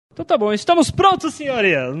Então tá bom, estamos prontos,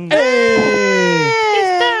 senhores!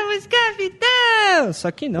 Estamos, capitão!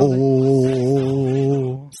 Só que não, né?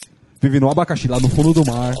 Vive no abacaxi lá no fundo do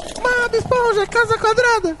mar. Bob Esponja, casa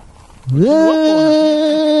quadrada!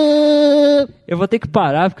 Eu vou ter que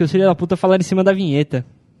parar, porque o filho da puta falaram em cima da vinheta.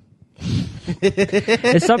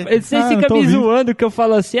 Vocês ficam me zoando que eu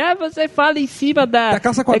falo assim, você fala em cima da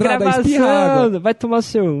calça quadrada, gravação. Vai tomar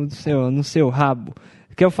no seu rabo.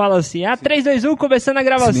 Que eu falo assim, 3, 2, 1, começando a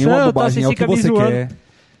gravação, então vocês ficam me zoando. Quer.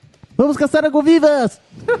 Vamos caçar água-vivas!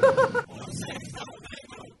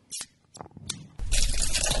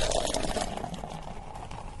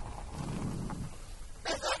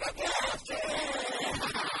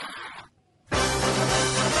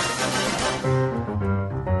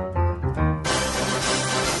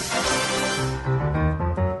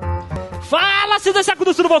 Fala, Cidade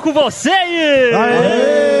Sacudo, tudo bom com vocês?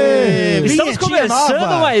 Aê! Estamos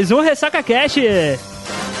começando mais um RessacaCast.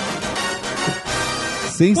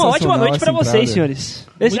 Uma ótima noite pra vocês, senhores.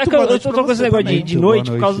 Eu tô com esse negócio de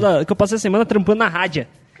noite, por causa que eu passei a semana trampando na rádio,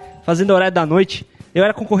 fazendo horário da noite. Eu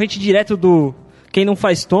era concorrente direto do Quem Não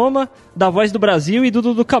Faz Toma, da Voz do Brasil e do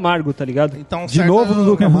Dudu Camargo, tá ligado? Então, de novo,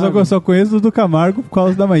 Dudu Camargo. Eu só conheço o Dudu Camargo por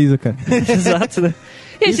causa da Maísa, cara. Exato, né?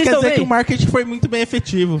 Isso quer dizer que o marketing foi muito bem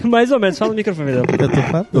efetivo. Mais ou menos, fala no microfone.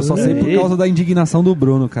 Eu só sei por causa da indignação do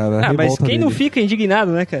Bruno, cara. Mas quem não fica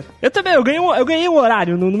indignado, né, cara? Eu também, eu ganhei um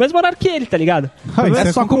horário, no mesmo horário que ele, tá ligado?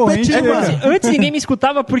 É só competir, Antes ninguém me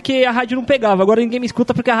escutava porque a rádio não pegava, agora ninguém me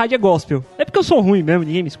escuta porque a rádio é gospel. É porque eu sou ruim mesmo,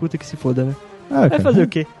 ninguém me escuta, que se foda, né? Vai fazer o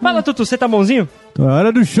quê? Fala, Tutu, você tá bonzinho? Então é hora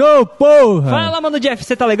do show, porra! Fala, mano, Jeff,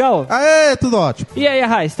 você tá legal? Aê, tudo ótimo. E aí,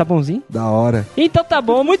 Raiz, tá bonzinho? Da hora. Então tá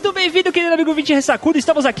bom, muito bem-vindo, querido amigo 20 Ressacudo.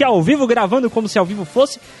 Estamos aqui ao vivo, gravando como se ao vivo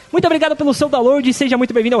fosse. Muito obrigado pelo seu download e seja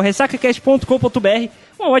muito bem-vindo ao RessacaCast.com.br.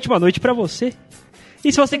 Uma ótima noite pra você.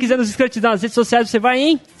 E se você quiser nos inscrever nas redes sociais, você vai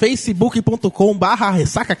em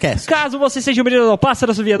facebook.com/RessacaCast. Caso você seja o menino do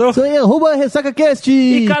pássaro assoviador. Sou eu, @RessacaCast.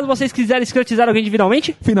 E caso vocês quiserem escrotizar alguém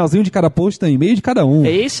individualmente, finalzinho de cada post tem e-mail de cada um. É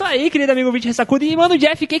isso aí, querido amigo 20 Ressacudo. E, mano,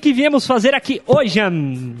 Jeff, o que viemos fazer aqui hoje?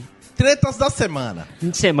 Tretas da semana.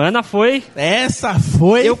 Semana foi... Essa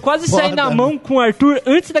foi Eu quase saí na mão com o Arthur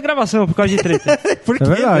antes da gravação por causa de treta. Por quê,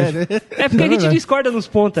 verdade. velho? É porque a gente discorda nos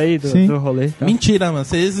pontos aí do rolê. Tá? Mentira, mano.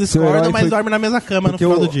 Vocês discordam, mas dormem na mesma cama no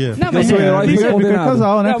final do dia. Não, mas o herói foi condenado.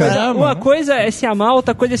 Casal, né, não, mas cara? uma coisa é se amar,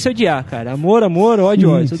 outra coisa é se odiar, cara. Amor, ódio,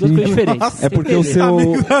 ódio. São duas coisas diferentes. Nossa, É porque o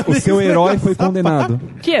seu herói foi condenado.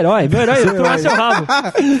 Que herói? Meu herói, eu tomar seu rabo.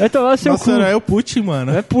 Vai tomar seu Nossa, cu. herói é o Putin,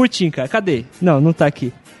 mano. É Putin, cara. Cadê? Não tá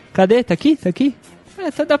aqui. Cadê? Tá aqui? Tá aqui?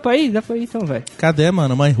 Dá pra ir, então, vai. Cadê,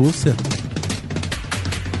 mano? Mãe Rússia.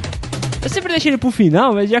 Eu sempre deixei ele pro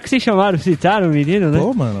final, mas já que vocês citaram o menino, né?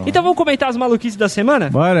 Pô, mano. Então vamos comentar as maluquices da semana?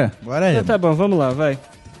 Bora. Bora aí. Então tá bom, vamos lá, vai.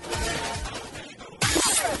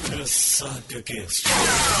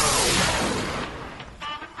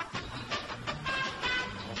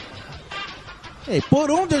 Ei,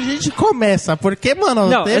 por onde a gente começa? Porque, mano,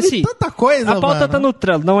 Não, teve assim, tanta coisa, A pauta mano. tá no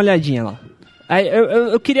trailer, dá uma olhadinha lá. Aí,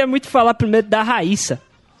 eu queria muito falar primeiro da Raíssa.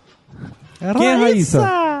 Quem é a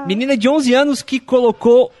Raíssa? Menina de 11 anos que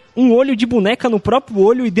colocou um olho de boneca no próprio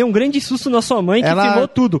olho e deu um grande susto na sua mãe, que filmou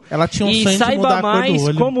tudo. Ela tinha um e sonho de saiba mudar a cor do mais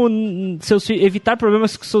olho. como evitar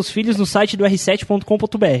problemas com seus filhos no site do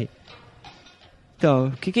r7.com.br.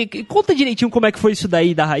 Então, conta direitinho como é que foi isso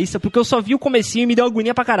daí da Raíssa, porque eu só vi o comecinho e me deu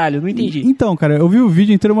agonia pra caralho, não entendi. Então, cara, eu vi o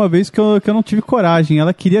vídeo inteiro uma vez que eu não tive coragem.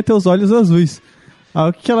 Ela queria ter os olhos azuis. Aí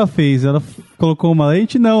o que ela fez? Ela colocou uma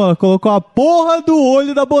lente? Não, ela colocou a porra do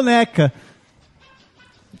olho da boneca.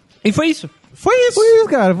 E foi isso. Foi isso. Foi isso,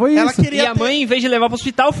 cara, foi Ela isso. queria E a mãe, em vez de levar pro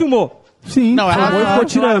hospital, filmou. Sim. Não, ela ficou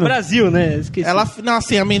tirando. Brasil, né? Esqueci. Não,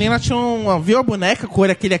 assim, a menina tinha viu a boneca com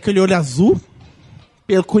aquele olho azul,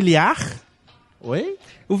 peculiar. Oi?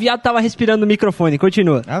 O viado tava respirando no microfone,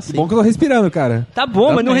 continua. Ah, sim. Bom que eu tô respirando, cara. Tá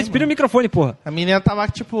bom, mas não bem, respira o microfone, porra. A menina tava,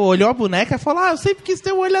 tipo, olhou a boneca e falou, eu sempre quis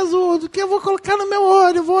ter um olho azul, do que eu vou colocar no meu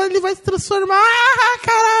olho, ele vai se transformar.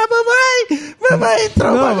 Caramba, mamãe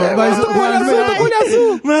entrou Não, mas eu tô com olho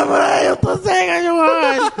azul. Mamãe, eu tô cega de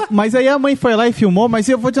olho. Mas aí a mãe foi lá e filmou, mas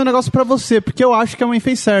eu vou dizer um negócio pra você, porque eu acho que a mãe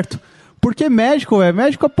fez certo. Porque médico, velho,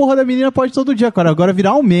 médico a porra da menina pode todo dia, cara. Agora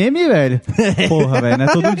virar um meme, velho. Porra, velho, não é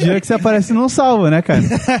todo dia que você aparece e não salva, né, cara?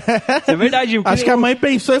 É verdade. Acho que a mãe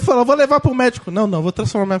pensou e falou, vou levar pro médico. Não, vou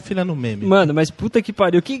transformar minha filha no meme. Mano, mas puta que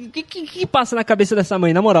pariu. O que passa na cabeça dessa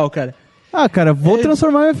mãe, na moral, cara? Ah, cara, vou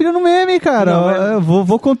transformar minha filha no meme, cara. Eu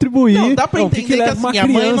vou contribuir. Não, dá pra entender que leva assim, uma a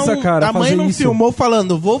mãe criança, não, cara, a mãe fazer não isso? filmou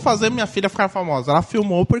falando, vou fazer minha filha ficar famosa. Ela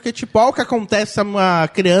filmou porque, tipo, olha o que acontece se uma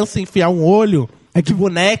criança enfiar um olho de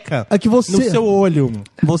boneca é que você, no seu olho.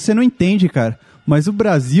 Você não entende, cara. mas o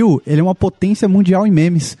Brasil, ele é uma potência mundial em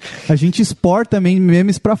memes. A gente exporta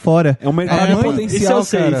memes pra fora. É um mercado potencial,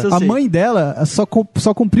 cara. A mãe dela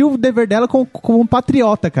só cumpriu o dever dela como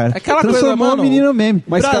patriota, cara. Aquela transformou coisa, mano, a menina no meme.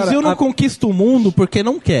 Mas, o Brasil não conquista o mundo porque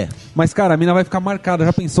não quer. Mas, cara, a mina vai ficar marcada.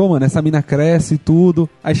 Já pensou, mano? Essa mina cresce e tudo.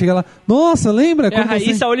 Aí chega lá, nossa, lembra? É a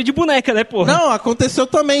Raíssa Olho de boneca, né, porra? Não, aconteceu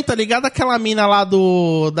também, tá ligado? Aquela mina lá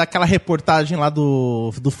daquela reportagem lá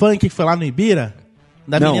do funk que foi lá no Ibira?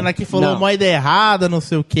 Da menina que falou uma ideia errada, não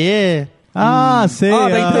sei o quê. Ah, sei.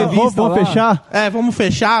 Da entrevista vamos fechar? Vamos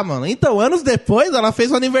fechar, mano. Então, anos depois, ela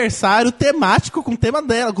fez um aniversário temático com o tema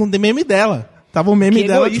dela, com o meme dela. Tava o meme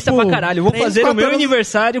dela, egoísta pra caralho. Eu vou fazer o meu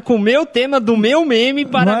aniversário com o meu tema do meu meme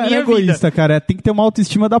para a minha vida. Não é egoísta, cara. Tem que ter uma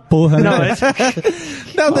autoestima da porra, né?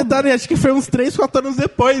 Não, detalhe, acho que foi uns 3, 4 anos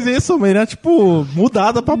depois isso, mas era, tipo,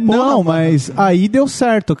 mudada pra porra. Não, mas aí deu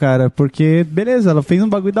certo, cara. Porque, beleza, ela fez um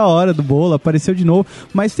bagulho da hora do bolo, apareceu de novo.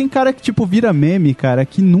 Mas tem cara que, tipo, vira meme, cara,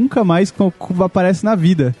 que nunca mais aparece na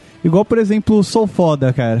vida. Igual, por exemplo, o Sou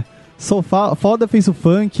Foda, cara. Sou Foda fez o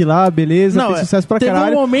funk lá, beleza, fez sucesso pra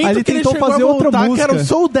caralho. Um momento aí ele que tentou fazer voltar, outra música. Que era o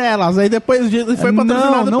Sou Delas, aí depois disso foi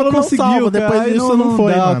patrocinado pelo conseguiu, Não Salva, depois disso não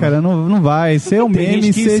foi, dá, cara, não vai. Ser o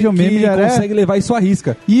meme, seja o meme, já consegue levar isso à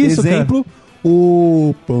risca. Isso, exemplo, cara.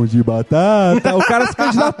 O pão de batata. O cara se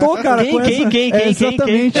candidatou, cara. Quem?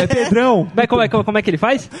 Exatamente. É Pedrão. Mas como é que ele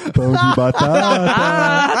faz? Pão de batata.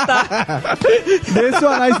 Tá. Desse o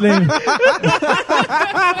Anais lembra.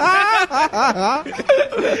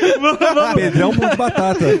 Pedrão, pão de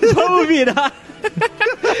batata. Vamos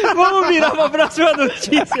virar pra próxima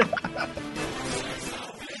notícia.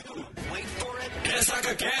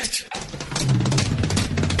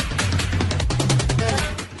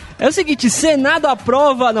 É o seguinte, Senado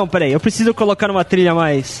aprova... Não, peraí, eu preciso colocar uma trilha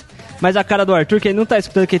mais a cara do Arthur, que ele não tá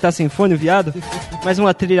escutando que ele tá sem fone, o viado. Mas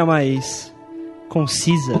uma trilha mais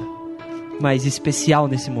concisa, mais especial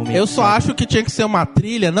nesse momento. Eu só acho que tinha que ser uma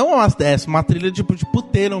trilha, não uma trilha tipo de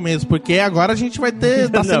puteiro mesmo, porque agora a gente vai ter...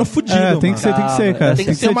 Tá sendo fudido, tem que ser, cara. Tem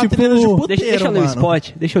que ser uma trilha de puteiro, deixa eu ler o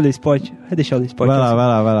spot. Deixa eu ler o spot. Vai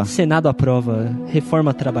lá. Senado aprova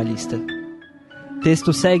reforma trabalhista.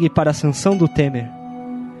 Texto segue para a sanção do Temer.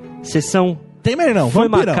 Sessão Temer não, foi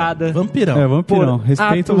vampirão. marcada vampirão. por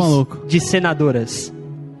Respeita o maluco. de senadoras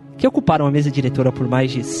que ocuparam a mesa diretora por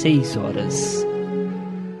mais de 6 horas.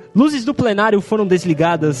 Luzes do plenário foram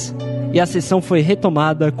desligadas e a sessão foi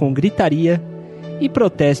retomada com gritaria e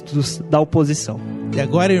protestos da oposição. E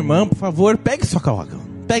agora, irmã, por favor, pegue sua água.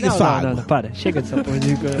 Pegue sua água. Não, para. Chega dessa porra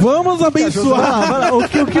de... Vamos abençoar. O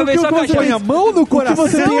que você põe a mão no coração? O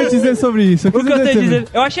que você tem a dizer sobre isso? O que eu tenho a dizer?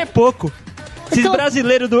 Eu acho é pouco. Esses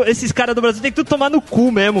brasileiros, esses caras do Brasil tem que tudo tomar no cu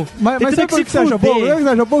mesmo. Mas sabe por que você acha pouco?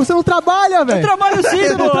 Você não trabalha, velho. Eu trabalho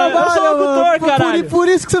sim, pô. Eu sou locutor, caralho. Por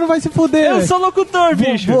isso que você não vai se fuder. Eu sou locutor,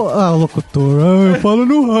 bicho. Locutor. Eu falo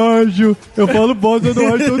no rádio. Eu falo bosta no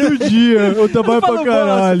rádio todo dia. Eu trabalho pra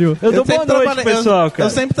caralho. Eu dou boa noite, pessoal, cara. Eu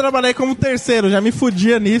sempre trabalhei como terceiro. Já me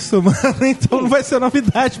fudia nisso, mano. Então não vai ser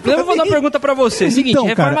novidade. Eu vou fazer uma pergunta pra você. Seguinte, então,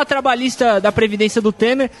 reforma trabalhista da Previdência do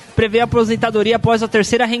Temer prevê aposentadoria após a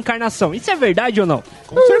terceira reencarnação. Isso é verdade ou não?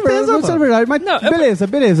 Com certeza, isso é verdade. Mas não,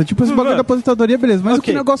 beleza. Tipo, esse bagulho da aposentadoria, beleza. Mas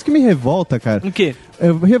o negócio que me revolta, cara... O quê?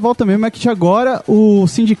 Revolta mesmo é que agora o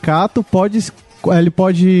sindicato ele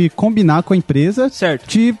pode combinar com a empresa, certo,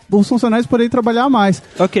 de os funcionários poderem trabalhar mais.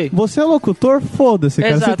 Ok. Você é locutor, foda-se,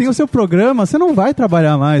 cara. Exato. Você tem o seu programa, você não vai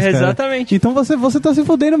trabalhar mais, cara. Exatamente. Então você tá se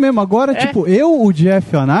fudendo mesmo. Agora, tipo, o Jeff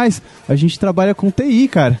e o Anais, a gente trabalha com TI,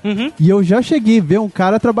 cara. Uhum. E eu já cheguei a ver um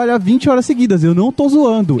cara trabalhar 20 horas seguidas. Eu não tô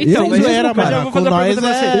zoando. Então, mas eu vou fazer uma pergunta pra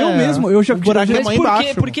você. Eu mesmo, eu já...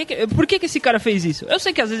 Mas por que esse cara fez isso? Eu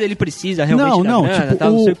sei que às vezes ele precisa realmente da grana, tipo,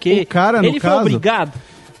 tal, não sei o quê. O cara, no ele foi obrigado.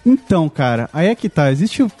 Então, cara, aí é que tá.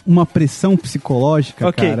 Existe uma pressão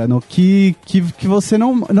psicológica, cara, no que você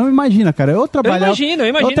não imagina, cara. Eu trabalhava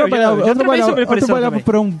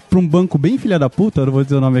pra um banco bem filha da puta, eu não vou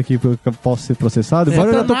dizer o nome aqui porque eu posso ser processado.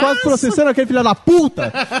 Agora eu tô quase processando aquele filha da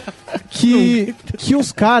puta que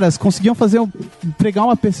os caras conseguiam pregar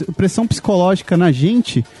uma pressão psicológica na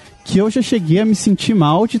gente que eu já cheguei a me sentir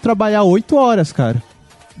mal de trabalhar 8 horas, cara.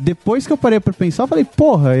 Depois que eu parei pra pensar, eu falei,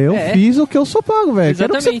 porra, eu fiz o que eu sou pago, velho.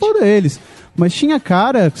 Quero que você foda eles. Mas tinha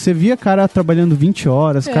cara, você via cara trabalhando 20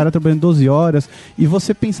 horas, cara trabalhando 12 horas, e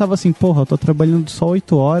você pensava assim, porra, eu tô trabalhando só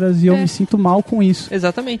 8 horas e eu me sinto mal com isso.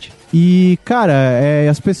 Exatamente. E, cara,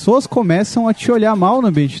 as pessoas começam a te olhar mal no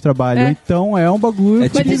ambiente de trabalho. Então é um bagulho... É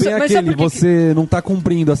tipo bem aquele, você não tá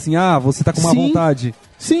cumprindo, assim, você tá com má vontade.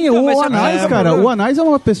 Sim, o Anais, cara, o Anais é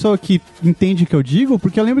uma pessoa que entende o que eu digo,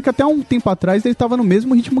 porque eu lembro que até um tempo atrás ele tava no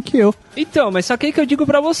mesmo ritmo que eu. Então, mas só que eu digo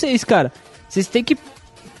pra vocês, cara, vocês têm que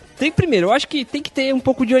Primeiro, eu acho que tem que ter um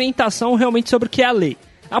pouco de orientação realmente sobre o que é a lei.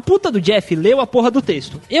 A puta do Jeff leu a porra do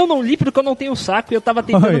texto. Eu não li porque eu não tenho saco e eu tava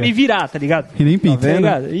tentando me virar, tá ligado? Que nem pinta. Tá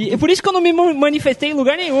ligado? E por isso que eu não me manifestei em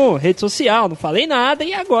lugar nenhum, rede social, não falei nada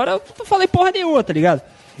e agora eu não falei porra nenhuma, tá ligado?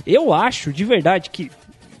 Eu acho, de verdade, que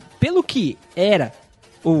pelo que era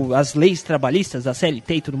as leis trabalhistas, da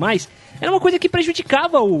CLT e tudo mais, era uma coisa que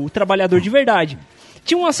prejudicava o trabalhador de verdade.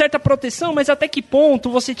 Tinha uma certa proteção, mas até que ponto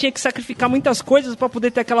você tinha que sacrificar muitas coisas pra poder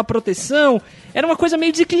ter aquela proteção? Era uma coisa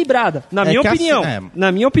meio desequilibrada, na minha opinião.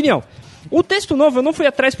 Na minha opinião. O texto novo eu não fui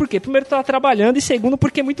atrás por quê? Primeiro, eu tava trabalhando e segundo,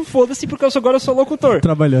 porque é muito foda-se, porque agora eu sou locutor.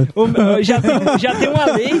 Trabalhando. Já tem uma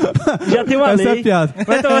lei. Já tem uma Essa lei. é a piada.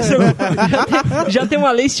 Já tem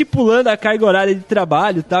uma lei estipulando a carga horária de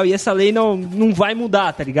trabalho e tal, e essa lei não vai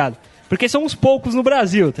mudar, tá ligado? Porque são uns poucos no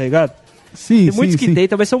Brasil, tá ligado? Sim, tem muitos que tem,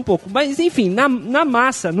 talvez ser um pouco. Mas, enfim, na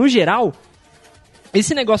massa, no geral,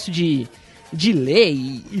 esse negócio de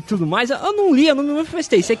lei e tudo mais, eu não li, eu não me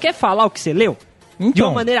manifestei. Você quer falar o que você leu? Então, de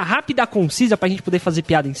uma maneira rápida, concisa, pra gente poder fazer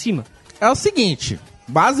piada em cima? É o seguinte,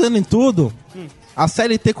 baseando em tudo, a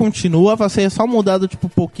CLT continua, vai ser só mudado, tipo,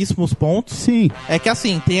 pouquíssimos pontos. Sim. É que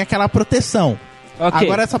assim, tem aquela proteção. Ok.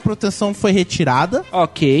 Agora essa proteção foi retirada.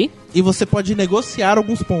 Ok. E você pode negociar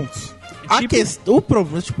alguns pontos.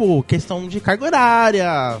 Questão de carga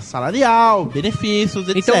horária, salarial, benefícios,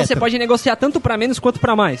 etc. Então você pode negociar tanto pra menos quanto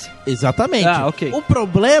pra mais. Exatamente. Ok. O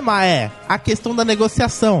problema é a questão da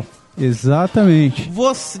negociação. Exatamente.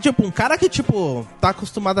 Um cara que, tá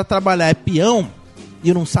acostumado a trabalhar, é peão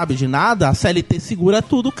e não sabe de nada, a CLT segura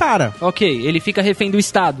tudo, cara. Ok, ele fica refém do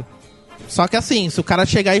Estado. Só que assim, se o cara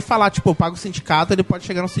chegar e falar, eu pago o sindicato, ele pode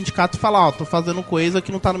chegar no sindicato e falar, tô fazendo coisa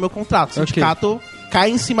que não tá no meu contrato. O sindicato cai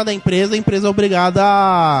em cima da empresa, a empresa é obrigada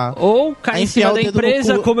a... Ou cai em cima da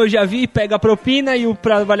empresa, como eu já vi, pega a propina e o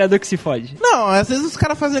trabalhador que se fode. Não, às vezes os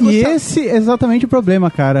caras fazem negociação. E esse é exatamente o problema,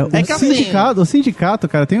 cara. O sindicato,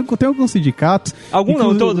 cara, tem alguns sindicatos...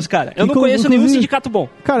 Não, todos, cara. Eu não conheço nenhum sindicato bom.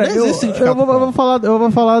 Cara, eu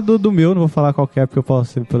vou falar do meu, não vou falar qualquer, porque eu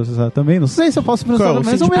posso ser processado também. Não sei se eu posso ser processado,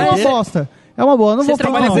 mas o meu é uma bosta. É uma boa, não vou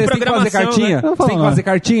falar. Você trabalha com programação, Você tem que fazer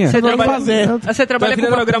cartinha? Você trabalha com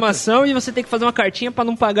programação e você tem que fazer uma cartinha pra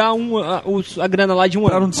não pagar a grana lá de um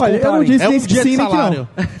ano. Olha, eu não disse nem que sim, nem que não.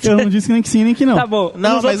 Eu não disse nem que sim, nem que não. Tá bom,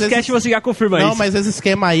 nos outros casts você já confirma isso. Não, mas esse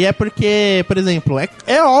esquema aí é porque, por exemplo,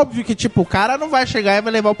 é óbvio que, o cara não vai chegar e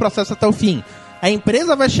vai levar o processo até o fim. A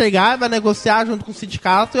empresa vai chegar e vai negociar junto com o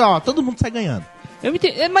sindicato e, todo mundo sai ganhando. Eu me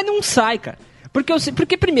entendo, mas não sai, cara.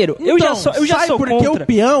 Porque primeiro, eu já sou porque contra. O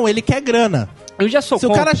peão, ele quer grana. Eu já sou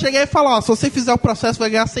contra. Se o cara chegar e falar, se você fizer o processo, vai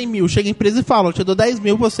ganhar 100 mil. Chega a empresa e fala, eu te dou 10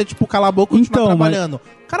 mil pra você, calar a boca e continuar trabalhando.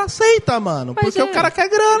 O cara aceita, mano. Porque o cara quer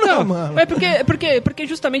grana, mano. É porque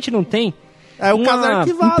justamente não tem. É o caso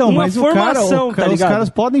arquivado. Então, mas formação, os caras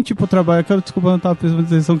podem, trabalhar... Desculpa, não tava prestando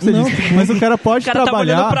atenção que você disse. Mas o cara pode trabalhar... O cara tava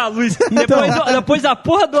olhando pra luz. Depois a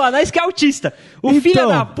porra do Anais que é autista. O filho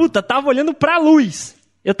da puta tava olhando pra luz.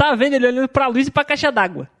 Eu tava vendo ele olhando pra luz e pra caixa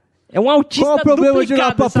d'água. É um autista duplicado. Qual o problema de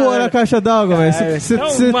olhar pra porra da caixa d'água, velho?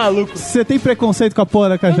 Você maluco. Você tem preconceito com a porra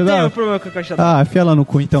da caixa d'água? Não tenho problema com a caixa d'água. Ah, enfia lá no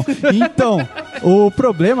cu, então. Então, o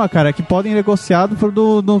problema, cara, é que podem negociar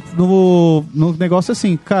no negócio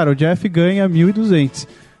assim. Cara, o Jeff ganha 1.200.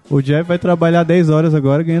 O Jeff vai trabalhar 10 horas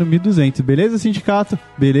agora ganhando 1.200. Beleza, sindicato?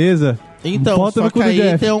 Beleza. Então, só que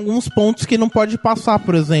aí tem alguns pontos que não pode passar.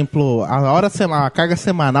 Por exemplo, a carga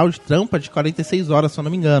semanal de trampa de 46 horas, se eu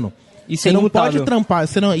não me engano. Isso você não pode trampar,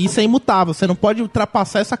 isso é imutável, você não pode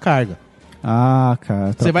ultrapassar essa carga. Ah,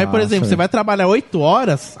 cara. Você vai, por exemplo, você vai trabalhar 8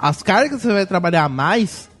 horas, as cargas que você vai trabalhar a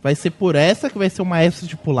mais, vai ser por essa, que vai ser uma extra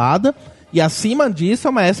estipulada, e acima disso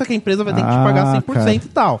é uma extra que a empresa vai ter que te pagar 100% cara. E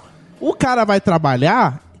tal. O cara vai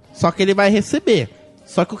trabalhar, só que ele vai receber.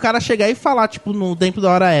 Só que o cara chegar e falar, dentro da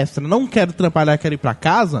hora extra, não quero trabalhar, quero ir pra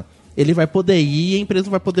casa, ele vai poder ir e a empresa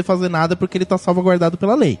não vai poder fazer nada porque ele tá salvaguardado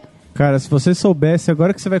pela lei. Cara, se você soubesse,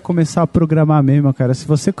 agora que você vai começar a programar mesmo, cara, se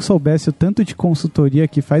você soubesse o tanto de consultoria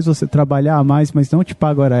que faz você trabalhar a mais, mas não te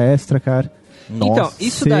paga hora extra, cara. Nossa, então,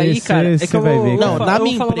 isso daí, cara, é que eu vou... Não, na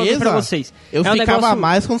minha empresa, pra vocês. Eu ficava a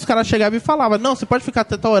mais quando os caras chegavam e falavam, não, você pode ficar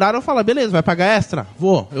até tal horário, eu falava, beleza, vai pagar extra?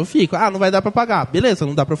 Vou, eu fico. Ah, não vai dar pra pagar. Beleza,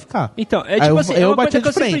 não dá pra ficar. Então, é assim, é uma coisa que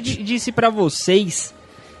eu sempre disse pra vocês,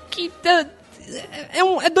 que...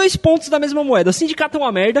 É 2 pontos da mesma moeda. O sindicato é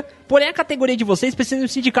uma merda, porém a categoria de vocês precisa de um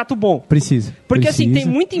sindicato bom. Precisa. Porque assim, tem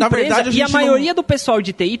muita empresa e a maioria do pessoal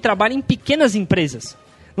de TI trabalha em pequenas empresas.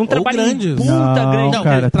 Não trabalha em puta grande. Não,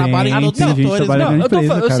 cara, trabalha em outros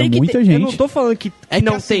setores. Eu sei que muita gente. Eu não tô falando que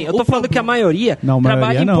não tem. Eu tô falando que a maioria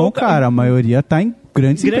trabalha em pouca... Cara, a maioria tá em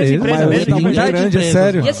Grandes empresas mesmo, de verdade. Grande, é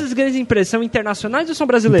sério. E essas grandes empresas são internacionais ou são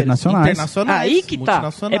brasileiras? Internacionais. Aí que tá.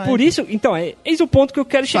 É por isso... Então, eis o ponto que eu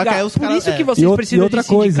quero chegar. Por isso que vocês precisam de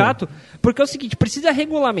sindicato. Porque é o seguinte, precisa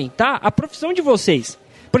regulamentar a profissão de vocês.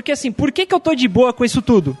 Porque assim, por que eu tô de boa com isso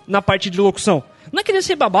tudo na parte de locução? Não é querendo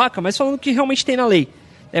ser babaca, mas falando o que realmente tem na lei.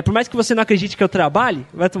 Por mais que você não acredite que eu trabalhe,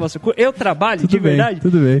 vai tomar seu cu, eu trabalho, de verdade.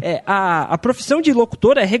 Tudo bem. A profissão de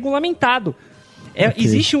locutor é regulamentado.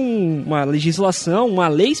 Existe uma legislação, uma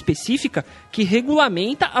lei específica que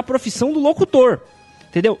regulamenta a profissão do locutor.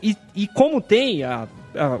 Entendeu? E como tem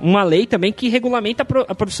uma lei também que regulamenta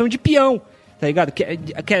a profissão de peão. Tá ligado?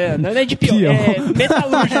 Não é de peão, é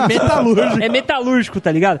metalúrgico. É metalúrgico,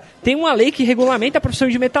 tá ligado? Tem uma lei que regulamenta a profissão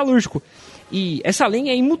de metalúrgico. E essa lei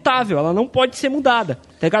é imutável, ela não pode ser mudada,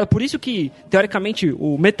 tá ligado? Por isso que, teoricamente,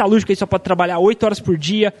 o metalúrgico aí só pode trabalhar 8 horas por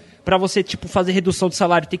dia. Pra você, fazer redução de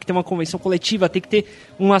salário, tem que ter uma convenção coletiva, tem que ter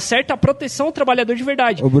uma certa proteção ao trabalhador de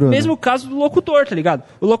verdade. Mesmo caso do locutor, tá ligado?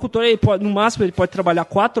 O locutor, no máximo, ele pode trabalhar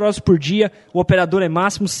 4 horas por dia, o operador é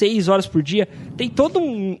máximo 6 horas por dia. Tem todo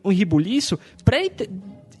um ribuliço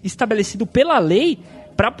pré-estabelecido pela lei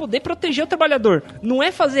para poder proteger o trabalhador. Não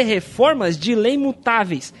é fazer reformas de lei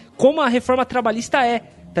mutáveis, como a reforma trabalhista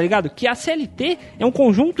tá ligado? Que a CLT é um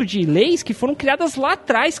conjunto de leis que foram criadas lá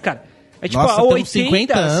atrás, cara. Nossa, 80,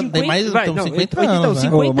 50 anos, tem mais, 50 anos, né?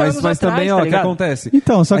 Mas também, tá o que acontece?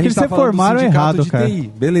 Então, só que eles reformaram errado, cara.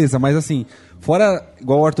 Beleza, mas assim, fora,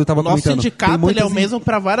 igual o Arthur tava comentando... Nosso sindicato, ele é o mesmo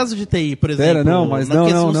para várias de TI, por exemplo.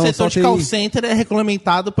 No setor de call center é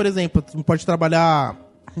regulamentado, por exemplo, não pode trabalhar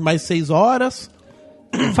mais 6 horas.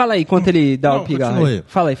 Fala aí, quanto ele dá o pigarro.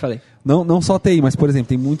 Fala aí. Não só TI, mas, por exemplo,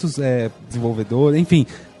 tem muitos desenvolvedores, enfim,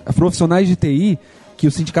 profissionais de TI... que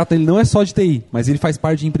o sindicato ele não é só de TI, mas ele faz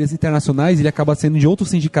parte de empresas internacionais e ele acaba sendo de outros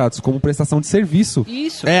sindicatos, como prestação de serviço.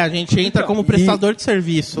 Isso. A gente entra como prestador de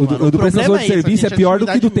serviço. O do prestador de serviço é pior do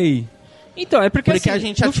que do TI. Então, porque assim, a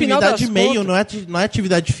gente é atividade meio, não é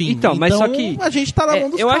atividade fim. Então, mas só que... a gente tá na mão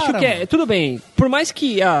dos caras. Eu acho que tudo bem, por mais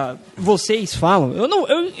que vocês falam,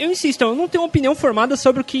 eu insisto, eu não tenho uma opinião formada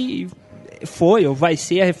sobre o que foi ou vai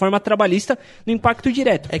ser a reforma trabalhista no impacto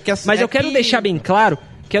direto. Mas eu quero deixar bem claro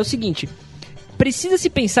que é o seguinte... Precisa se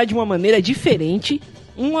pensar de uma maneira diferente,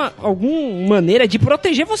 alguma maneira de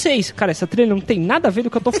proteger vocês. Cara, essa trilha não tem nada a ver com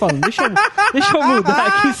o que eu tô falando. Deixa eu mudar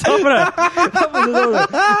aqui só pra...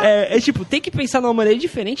 tem que pensar numa maneira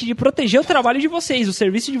diferente de proteger o trabalho de vocês, o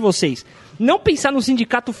serviço de vocês. Não pensar no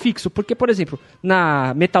sindicato fixo, porque, por exemplo,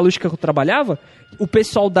 na metalúrgica que eu trabalhava, o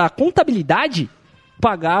pessoal da contabilidade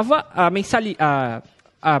pagava a mensalidade...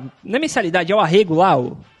 Não é mensalidade, é o arrego lá,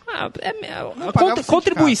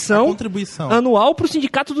 contribuição anual para o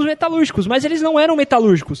sindicato dos metalúrgicos, mas eles não eram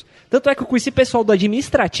metalúrgicos. Tanto é que eu conheci pessoal do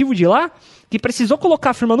administrativo de lá que precisou colocar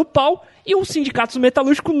a firma no pau e o sindicato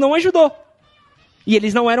metalúrgico não ajudou. E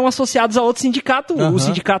eles não eram associados a outro sindicato, o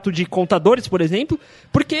sindicato de contadores, por exemplo,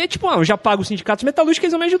 porque, eu já pago os sindicatos metalúrgicos,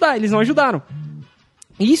 eles vão me ajudar. Eles não ajudaram.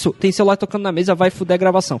 Isso, tem celular tocando na mesa, vai fuder a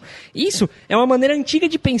gravação. Isso é uma maneira antiga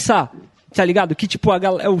de pensar. Tá ligado? Que,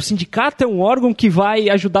 o sindicato é um órgão que vai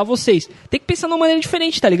ajudar vocês. Tem que pensar de uma maneira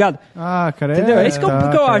diferente, tá ligado? Cara, entendeu? É isso que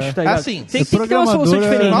eu acho, tá ligado? Assim, tem que ter uma solução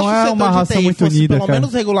diferente. Não é uma raça muito unida, pelo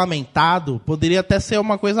menos regulamentado, poderia até ser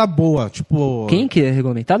uma coisa boa, Quem que é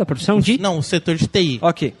regulamentado? A profissão de... Não, o setor de TI.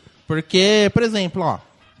 Ok. Porque, por exemplo,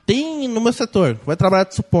 tem no meu setor, vai trabalhar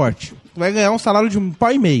de suporte, vai ganhar um salário de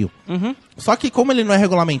 $1,5. Só que como ele não é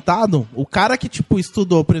regulamentado, o cara que,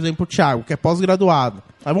 estudou, por exemplo, o Thiago, que é pós-graduado,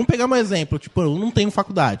 aí vamos pegar um exemplo, eu não tenho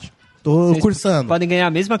faculdade, tô cursando. Podem ganhar a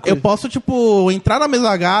mesma coisa. Eu posso, entrar na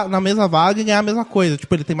mesma vaga e ganhar a mesma coisa.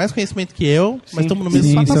 Ele tem mais conhecimento que eu, mas estamos no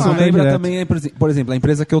mesmo patamar. Isso lembra também, por exemplo, a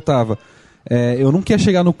empresa que eu tava. Eu não queria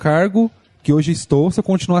chegar no cargo que hoje estou se eu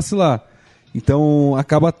continuasse lá. Então,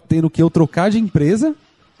 acaba tendo que eu trocar de empresa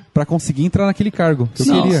pra conseguir entrar naquele cargo que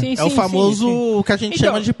eu queria. É o famoso o que a gente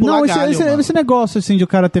chama de pular galho. Esse negócio assim de o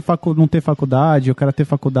cara não ter faculdade, o cara ter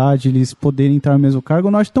faculdade, eles poderem entrar no mesmo cargo,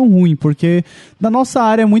 eu não acho tão ruim, porque na nossa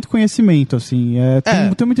área é muito conhecimento, assim.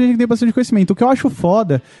 Tem muita gente que tem bastante conhecimento. O que eu acho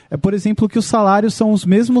foda é, por exemplo, que os salários são os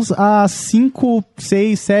mesmos há 5,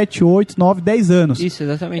 6, 7, 8, 9, 10 anos. Isso,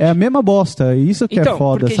 exatamente. É a mesma bosta. Isso que é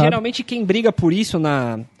foda, porque sabe? geralmente quem briga por isso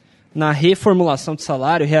na reformulação de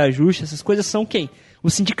salário, reajuste, essas coisas são quem?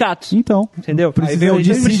 Os sindicatos. Então. Entendeu? Aí vem o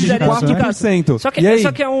de 4%. Só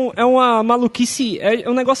que é uma maluquice. É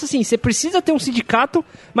um negócio assim, você precisa ter um sindicato,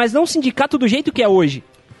 mas não um sindicato do jeito que é hoje.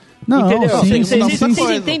 Não, entendeu? Sim, vocês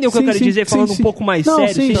entendem o que eu quero dizer, falando um pouco mais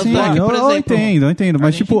sério? Sim. Eu entendo.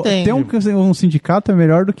 Mas, ter um sindicato é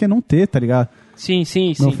melhor do que não ter, tá ligado? Sim.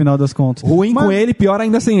 No final das contas. Ruim com ele, pior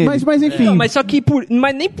ainda sem ele. Mas enfim. Mas só que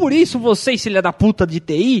mas nem por isso vocês, filha da puta de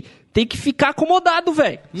TI, tem que ficar acomodado,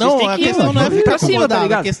 velho. Não, a questão não é ficar acomodado,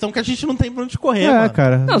 tá a questão é que a gente não tem pra onde correr, É, mano.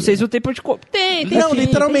 cara. Não, vocês não tem pra onde correr. Tem Não, sim,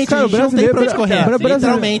 literalmente, tem cara, o sim. brasileiro não tem pra onde correr.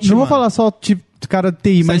 Literalmente, não vou mano. falar só, tipo, cara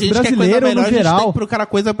TI, Se a mas gente quer coisa brasileiro melhor, no a gente tem geral... que procurar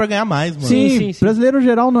coisa pra ganhar mais, mano. Sim, sim. brasileiro no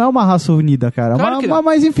geral não é uma raça unida, cara. Claro que não.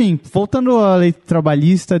 Mas enfim, voltando à lei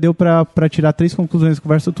trabalhista, deu pra tirar 3 conclusões da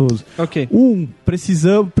conversa toda. Ok.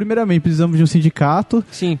 Primeiramente, precisamos de um sindicato.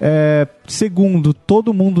 Sim. Segundo,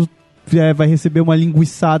 todo mundo vai receber uma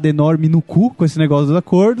linguiçada enorme no cu com esse negócio dos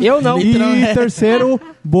acordos. Eu não. E terceiro,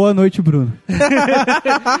 boa noite, Bruno.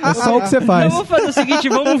 É só o que você faz. Então vamos fazer o seguinte,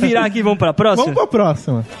 vamos virar aqui e vamos pra próxima? Vamos pra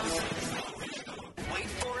próxima.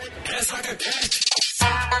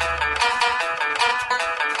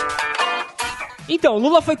 Então,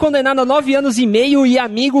 Lula foi condenado a 9 anos e meio e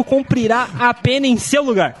amigo cumprirá a pena em seu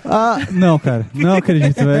lugar. Ah, não, cara. Não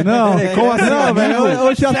acredito, velho. Não. Como assim? Não, velho.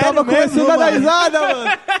 Eu já tava começando a dar risada,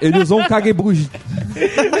 mano. Ele usou um kagebuji.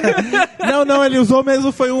 Não, ele usou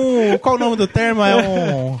mesmo, foi um... Qual o nome do termo?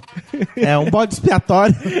 É um bode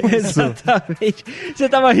expiatório. Exatamente. Você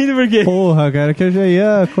tava rindo por quê? Porra, cara, que eu já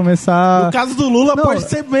ia começar... No caso do Lula, pode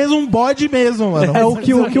ser mesmo um bode mesmo, mano. O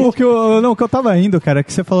que eu tava rindo, cara,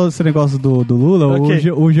 que você falou desse negócio do Lula,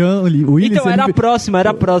 Okay. o Jean Willis... Então, era a próxima. Era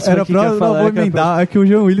a próxima, não, vou emendar. É que o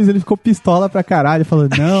Jean Willis, ele ficou pistola pra caralho,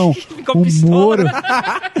 falando, não,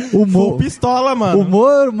 o Moro... pistola, mano. O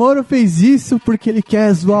Moro fez isso porque ele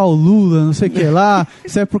quer zoar o Lula, não sei o que lá.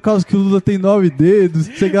 Isso é por causa que o Lula tem 9 dedos,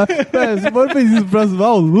 não sei o que lá. Se o Moro fez isso pra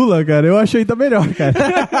zoar o Lula, cara, eu achei ainda melhor, cara.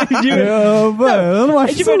 Eu não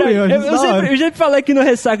acho isso ruim, eu já falei aqui no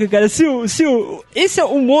Ressaca, cara,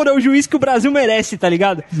 o Moro é o juiz que o Brasil merece, tá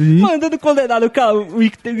ligado? Sim. Mandando condenado, o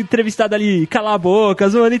entrevistado ali calar a boca,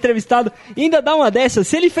 zoando o entrevistado, e ainda dá uma dessa.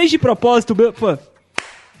 Se ele fez de propósito, pô...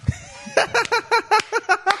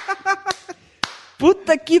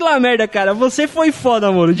 Puta que lá merda, cara. Você foi foda,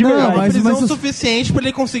 amor. De verdade. Mas o suficiente pra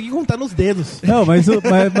ele conseguir contar nos dedos. Não, mas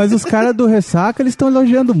os caras do Ressaca, eles estão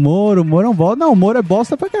elogiando o Moro. O Moro é um bosta. Não, o Moro é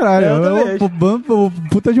bosta pra caralho.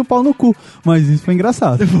 Puta de um pau no cu. Mas isso foi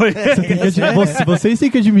engraçado. Vocês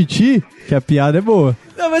têm que admitir que a piada é boa.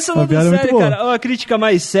 Não, mas falando sério, cara, a crítica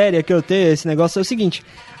mais séria que eu tenho a esse negócio é o seguinte: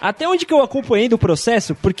 até onde que eu acompanhei do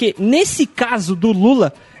processo, porque nesse caso do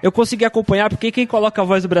Lula, eu consegui acompanhar, porque quem coloca a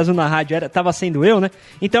Voz do Brasil na rádio tava sendo eu, né?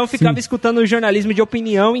 Então eu ficava escutando o jornalismo de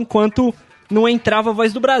opinião enquanto não entrava a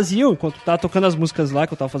Voz do Brasil, enquanto tava tocando as músicas lá,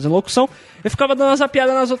 que eu tava fazendo locução, eu ficava dando uma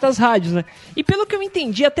zapiada nas outras rádios, né? E pelo que eu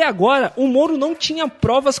entendi até agora, o Moro não tinha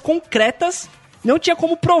provas concretas, não tinha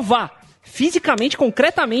como provar fisicamente,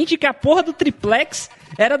 concretamente, que a porra do triplex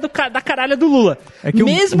era da caralha do Lula. É que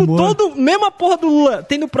mesmo a porra do Lula,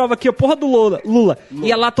 tendo prova que a porra do Lula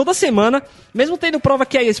ia lá toda semana, mesmo tendo prova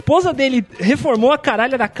que a esposa dele reformou a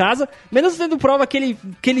caralha da casa, mesmo tendo prova que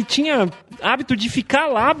ele tinha hábito de ficar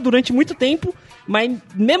lá durante muito tempo, mas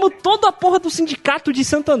mesmo toda a porra do sindicato de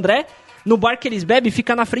Santo André, no bar que eles bebem,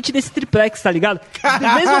 fica na frente desse triplex, tá ligado?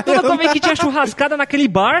 Mesmo toda vez que tinha churrascada naquele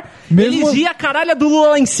bar, eles iam a caralha do Lula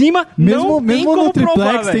lá em cima, não tem como no triplex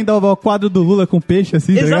provar, tem o quadro do Lula com peixe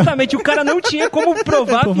assim, exatamente, o cara não tinha como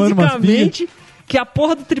provar fisicamente que a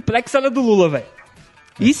porra do triplex era do Lula, velho.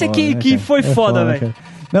 Isso é que foi foda, velho.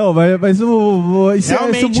 Não, mas isso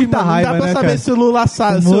é muita raiva, né, cara? Não dá pra saber se o Lula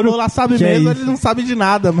sabe. Se o Lula sabe mesmo, ele não sabe de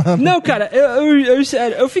nada, mano. Não, cara,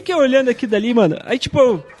 eu fiquei olhando aqui dali, mano. Aí,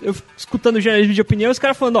 tipo, eu escutando o jornalismo de opinião, os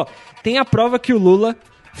caras falando, ó, tem a prova que o Lula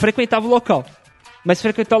frequentava o local. Mas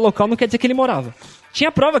frequentar o local não quer dizer que ele morava. Tinha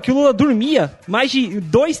a prova que o Lula dormia mais de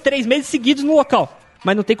 2, 3 meses seguidos no local.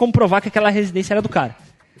 Mas não tem como provar que aquela residência era do cara.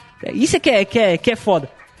 Isso é que é foda.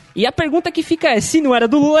 E a pergunta que fica é, se não era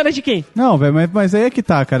do Lula, era de quem? Não, velho, mas aí é que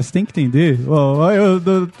tá, cara. Você tem que entender. Eu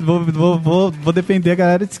vou defender a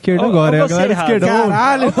galera de esquerda agora. A galera de esquerda.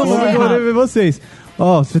 Caralho, vou ver vocês.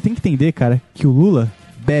 Você tem que entender, cara, que o Lula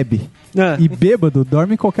bebe. E bêbado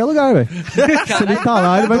dorme em qualquer lugar, velho. Se ele tá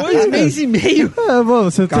lá, ele vai... 2 meses e meio.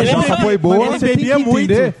 Você cachaça foi boa, você bebia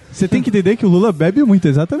muito. Você tem que entender que o Lula bebe muito,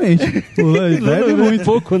 exatamente. O Lula bebe muito.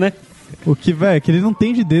 Pouco, né? O que, velho, que ele não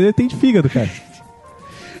tem de dedo, ele tem de fígado, cara.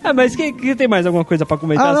 Mas que tem mais alguma coisa pra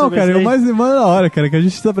comentar sobre isso? Cara, o mais da hora, cara, que a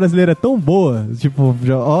justiça brasileira é tão boa. Tipo,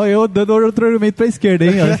 eu dando outro argumento pra esquerda,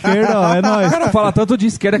 hein? A esquerda, é nóis. Cara, fala tanto de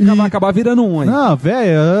esquerda que vai acabar virando um, hein? Não,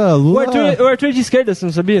 velho, Lula... O Arthur é de esquerda, você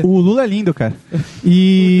não sabia? O Lula é lindo, cara.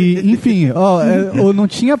 E, enfim, não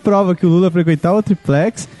tinha prova que o Lula frequentava o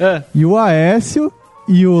triplex e o Aécio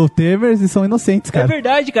e o Temer são inocentes, cara. É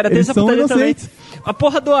verdade, cara, tem essa putaria também. A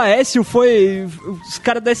porra do Aécio foi... Os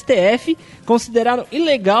caras do STF consideraram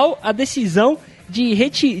ilegal a decisão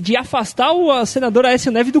de afastar o senador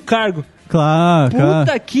Aécio Neves do cargo. Claro.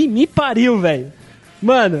 Puta que me pariu, velho.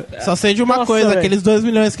 Mano... Só sei de uma coisa, aqueles 2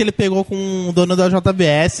 milhões que ele pegou com o dono da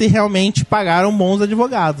JBS realmente pagaram bons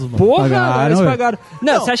advogados, mano. Porra, eles pagaram.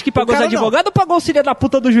 Não, você acha que pagou os advogados ou pagou o filho da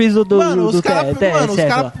puta do juiz do Mano,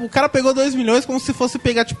 o cara pegou 2 milhões como se fosse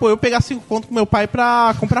pegar, tipo, eu pegar 5 conto com meu pai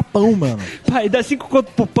pra comprar pão, mano. Pai, dá 5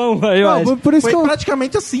 conto pro pão, aí, não, por isso foi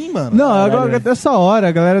praticamente assim, mano. Não, agora, dessa hora,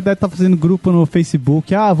 a galera deve estar fazendo grupo no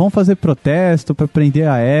Facebook. Vamos fazer protesto pra prender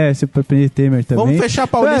a Aécio, pra prender Temer também. Vamos fechar a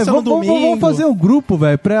Paulista no domingo. Vamos fazer um grupo,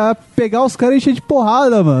 velho, pra pegar os caras e encher de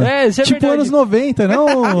porrada, mano. Isso é tipo verdade. anos 90,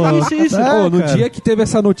 não? Isso. Pô, no dia que teve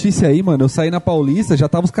essa notícia aí, mano, eu saí na Paulista, já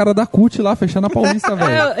tava os caras da CUT lá, fechando a Paulista,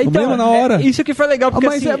 velho. Então, na hora. Isso que foi legal, porque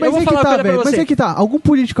mas assim, eu vou falar pra você. Mas é que tá, algum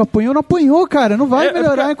político apanhou? Não apanhou, cara. Não vai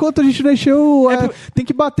melhorar enquanto a gente não encheu... tem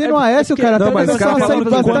que bater no Aécio, cara. Não, mas os caras falaram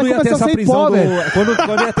que quando ia ter essa prisão,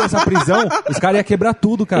 quando ia ter essa prisão, os caras iam quebrar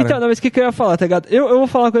tudo, cara. Então, não, mas o que eu ia falar, tá ligado? Eu vou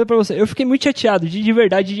falar uma coisa pra você. Eu fiquei muito chateado de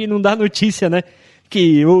verdade de não dar notícia, né?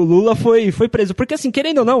 Que o Lula foi preso. Porque assim,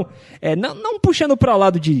 querendo ou não, não puxando pra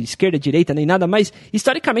lado de esquerda, direita, nem nada, mas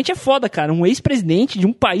historicamente é foda, cara. Um ex-presidente de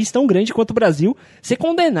um país tão grande quanto o Brasil ser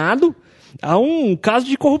condenado a um caso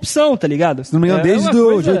de corrupção, tá ligado? Se não me engano,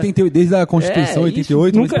 desde a Constituição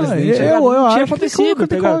 88, nunca, eu acho acontecido, que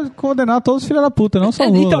tem que condenar todos os filhos da puta, não só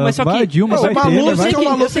Lula. Então, mas só vai que, Dilma, vai Temer,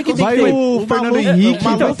 vai o Fernando Henrique. O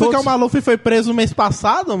Maluf que é o Maluf foi preso no mês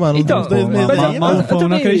passado, mano. Então, eu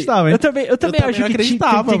não acreditava, hein? Eu também acho que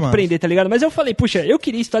tem que prender, tá ligado? Mas eu falei, puxa, eu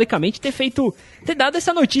queria historicamente ter dado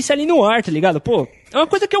essa notícia ali no ar, tá ligado? Pô, é uma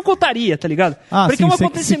coisa que eu contaria, tá ligado? Porque é um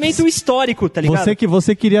acontecimento histórico, tá ligado?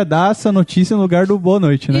 Você queria dar essa notícia no lugar do Boa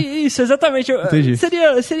Noite, né? Isso, exatamente. Entendi.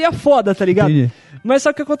 Seria foda, tá ligado? Entendi. Mas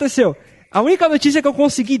só que aconteceu. A única notícia que eu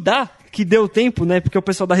consegui dar, que deu tempo, né? Porque o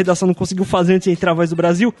pessoal da redação não conseguiu fazer antes de entrar a Voz do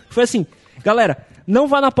Brasil, foi assim: galera, não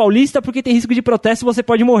vá na Paulista porque tem risco de protesto e você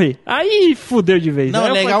pode morrer. Aí fudeu de vez. Não,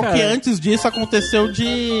 é legal que antes disso aconteceu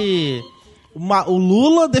de... O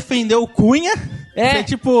Lula defendeu o Cunha. Foi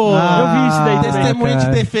tipo... eu vi isso daí também. Testemunha de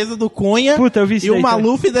defesa do Cunha. Puta, eu vi isso daí. E o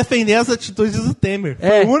Maluf defender as atitudes do Temer.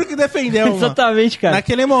 Foi o único que defendeu, mano. Exatamente, cara.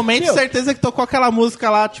 Naquele momento, certeza que tocou aquela música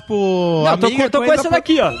lá, tipo... Não, tocou essa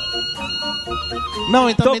daqui, ó. Não,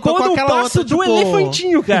 então também tocou no aquela passo outra, do tipo...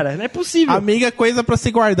 elefantinho, cara. Não é possível. Amiga é coisa pra se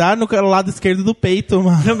guardar no lado esquerdo do peito,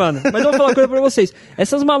 mano. Não, mano, mas eu vou falar uma coisa pra vocês.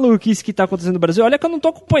 Essas maluquices que tá acontecendo no Brasil, olha que eu não tô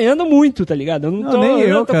acompanhando muito, tá ligado? Eu não tô, nem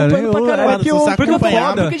eu, tô cara, acompanhando pra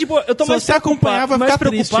caralho. Porque tipo, eu tô mais se acompanhar, vai ficar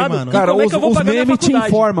triste, mano. Cara,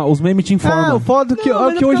 os memes te informam. O foda que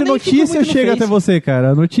hoje a notícia chega até você,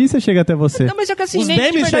 cara. A notícia chega até você. Não, mas é que assim, os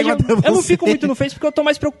memes chegam até você. Eu não fico muito no Face porque eu tô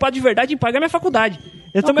mais preocupado de verdade em pagar minha faculdade.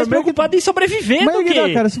 Eu tô mais preocupado em sobreviver do que...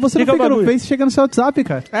 Não, cara, se você não fica no Face, chega no seu WhatsApp,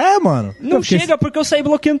 cara. Mano. Não chega porque eu saí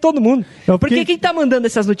bloqueando todo mundo. Porque quem tá mandando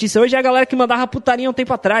essas notícias hoje é a galera que mandava putaria um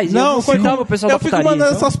tempo atrás. Não, eu cortava o pessoal da putaria. Eu fico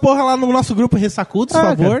mandando essas porra lá no nosso grupo Ressacudos, por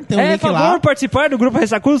favor. Tem um link lá. Por favor, participar do grupo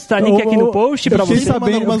Ressacudos, tá link aqui no post pra você. Eu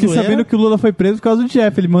fiquei sabendo que o Lula foi preso por causa do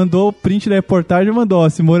Jeff. Ele mandou o print da reportagem e mandou,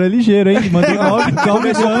 esse Moro é ligeiro, hein? Mandou 9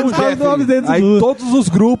 anos para 9 dedos do Lula. Aí todos os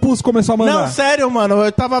grupos começaram a mandar. Não, sério, mano.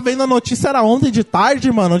 Eu tava vendo a notícia, era ontem de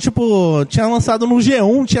tarde, mano. Tipo, tinha lançado no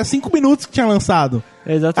G1, tinha 5 minutos que tinha lançado.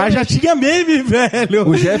 Exatamente. Já tinha meme, velho.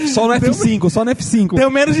 O Jeff só no F5. Deu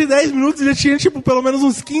menos de 10 minutos e já tinha, tipo, pelo menos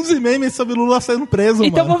uns 15 memes sobre Lula sendo preso,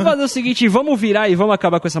 então mano. Vamos fazer o seguinte, vamos virar e vamos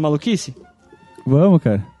acabar com essa maluquice? Vamos,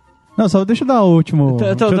 cara. Não, só deixa eu dar o último...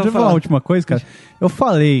 Deixa eu falar a última coisa, cara. Eu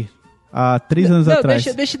falei há 3 anos atrás...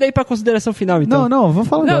 Deixa daí pra consideração final, então. Não, vou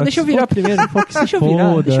falar agora. Não, deixa eu virar primeiro. Deixa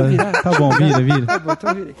eu virar. Tá bom, vira. Tá bom, então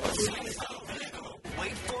eu virei.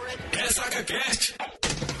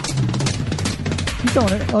 Então,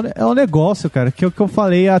 é um negócio, cara, que eu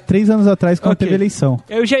falei há 3 anos atrás quando teve eleição.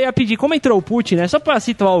 Eu já ia pedir, como entrou o Putin, né? Só pra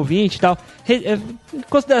situar o ouvinte e tal.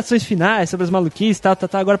 Considerações finais sobre as maluquices e tal,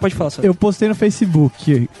 agora pode falar sobre. Eu postei no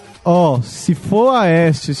Facebook, se for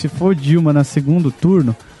Aécio, se for Dilma na segundo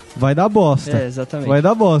turno, vai dar bosta. Exatamente. Vai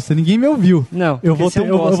dar bosta. Ninguém me ouviu. Não, eu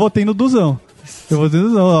votei no Duzão.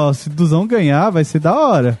 Se Duzão ganhar, vai ser da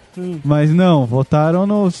hora. Mas não, votaram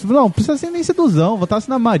no... Não precisa nem ser Duzão. Votasse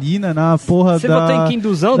na Marina, na porra Você votou em quem?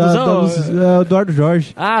 Duzão? Eduardo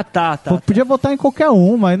Jorge. Ah, tá. Podia votar em qualquer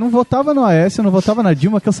um, mas não votava no Aécio, não votava na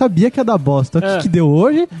Dilma, que eu sabia que ia dar bosta. O que deu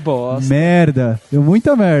hoje? Bosta. Merda. Deu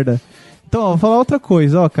muita merda. Então, vou falar outra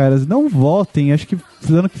coisa, caras, não votem, acho que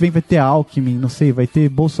ano que vem vai ter Alckmin, não sei, vai ter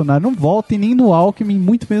Bolsonaro, não votem nem no Alckmin,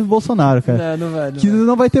 muito menos no Bolsonaro, cara. Não vai. Que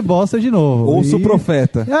não vai ter bosta de novo. Ouça o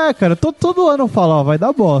profeta. Cara, todo ano eu falo, vai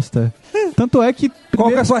dar bosta. Tanto é que... Qual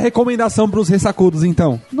que é a sua recomendação pros ressacudos,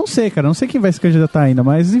 então? Não sei, cara, não sei quem vai se candidatar ainda,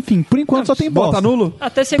 mas enfim, por enquanto só tem bosta. Bota nulo?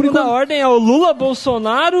 Até segunda ordem é o Lula,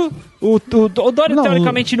 Bolsonaro, o Dória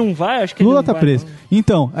teoricamente não vai, acho que Lula ele não tá vai, preso. Não.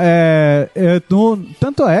 Então,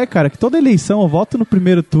 tanto é, cara, que toda eleição eu voto no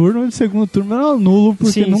primeiro turno e no segundo turno eu anulo,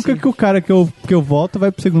 porque nunca que o cara que eu voto vai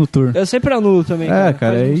pro segundo turno. Eu sempre anulo também,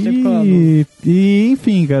 cara. E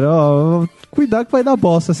enfim, cara, ó, cuidado que vai dar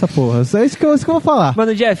bosta essa porra. É isso que eu vou falar.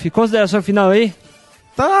 Mano, Jeff, consideração final aí?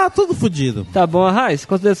 Tá tudo fodido. Tá bom, Arraiz,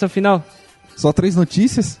 consideração final? Só 3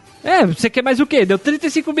 notícias? Você quer mais o quê? Deu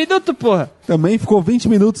 35 minutos, porra. Também ficou 20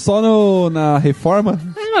 minutos só na reforma.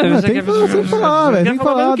 Tem que falar, velho. Tem que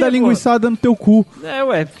falar da linguiçada no teu cu.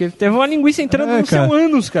 Porque teve uma linguiça entrando no seu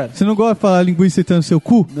ânus, cara. Você não gosta de falar linguiça entrando no seu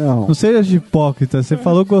cu? Não. Não seja de hipócrita. Você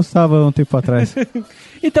falou que gostava um tempo atrás.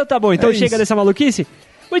 Então tá bom. Então chega dessa maluquice.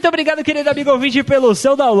 Muito obrigado, querido amigo ouvinte, pelo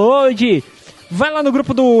seu download. Vai lá no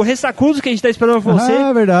grupo do Ressacuso, que a gente tá esperando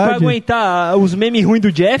você. Verdade. Pra aguentar os memes ruins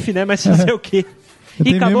do Jeff, né? Mas fazer o quê?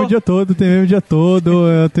 Tem meme o dia todo,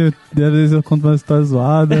 às vezes eu conto uma história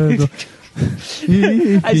zoada.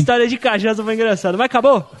 A história de cachaça foi engraçada. Mas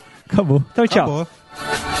acabou? Acabou. Então tchau. Acabou.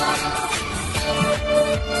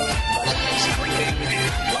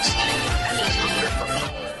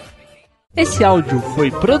 Esse áudio foi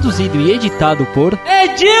produzido e editado por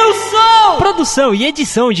Edilson! Produção e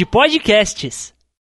edição de podcasts.